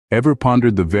Ever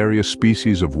pondered the various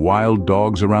species of wild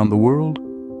dogs around the world?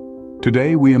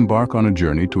 Today we embark on a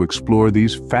journey to explore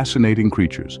these fascinating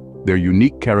creatures, their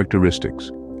unique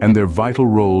characteristics, and their vital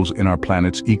roles in our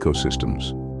planet's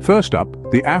ecosystems. First up,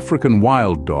 the African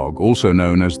wild dog, also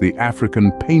known as the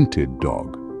African painted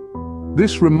dog.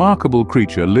 This remarkable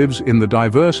creature lives in the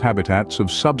diverse habitats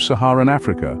of sub-Saharan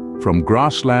Africa, from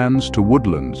grasslands to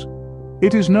woodlands.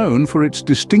 It is known for its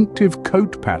distinctive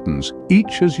coat patterns,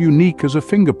 each as unique as a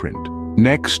fingerprint.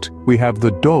 Next, we have the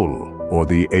dhole, or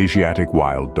the Asiatic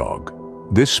wild dog.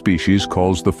 This species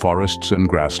calls the forests and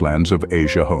grasslands of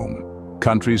Asia home.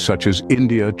 Countries such as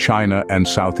India, China, and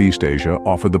Southeast Asia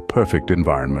offer the perfect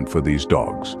environment for these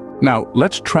dogs. Now,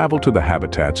 let's travel to the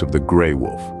habitats of the gray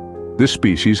wolf. This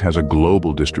species has a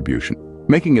global distribution,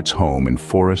 making its home in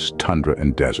forests, tundra,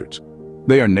 and deserts.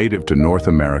 They are native to North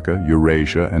America,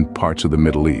 Eurasia, and parts of the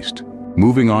Middle East.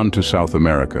 Moving on to South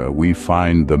America, we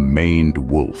find the maned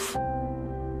wolf.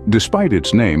 Despite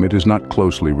its name, it is not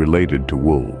closely related to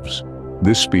wolves.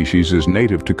 This species is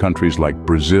native to countries like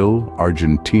Brazil,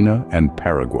 Argentina, and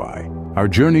Paraguay. Our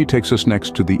journey takes us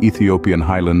next to the Ethiopian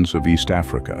highlands of East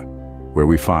Africa, where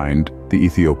we find the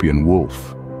Ethiopian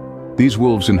wolf. These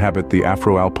wolves inhabit the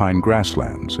Afro-alpine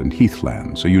grasslands and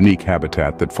heathlands, a unique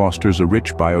habitat that fosters a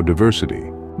rich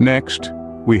biodiversity. Next,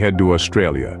 we head to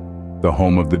Australia, the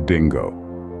home of the dingo.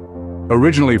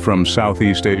 Originally from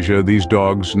Southeast Asia, these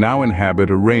dogs now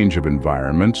inhabit a range of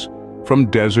environments,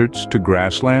 from deserts to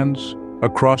grasslands,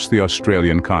 across the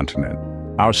Australian continent.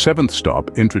 Our seventh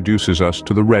stop introduces us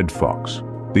to the red fox.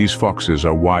 These foxes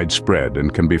are widespread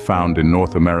and can be found in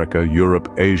North America, Europe,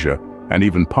 Asia, and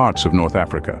even parts of North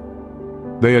Africa.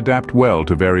 They adapt well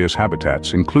to various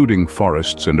habitats, including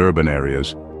forests and urban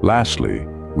areas. Lastly,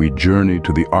 we journey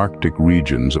to the Arctic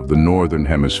regions of the Northern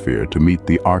Hemisphere to meet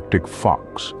the Arctic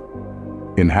fox.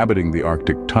 Inhabiting the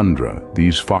Arctic tundra,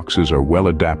 these foxes are well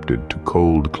adapted to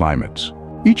cold climates.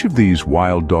 Each of these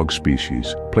wild dog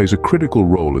species plays a critical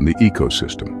role in the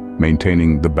ecosystem,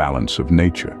 maintaining the balance of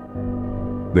nature.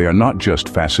 They are not just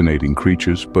fascinating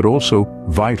creatures, but also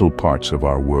vital parts of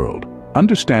our world.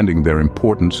 Understanding their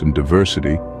importance and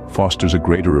diversity fosters a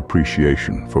greater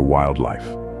appreciation for wildlife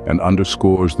and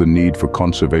underscores the need for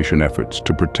conservation efforts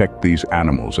to protect these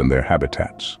animals and their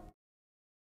habitats.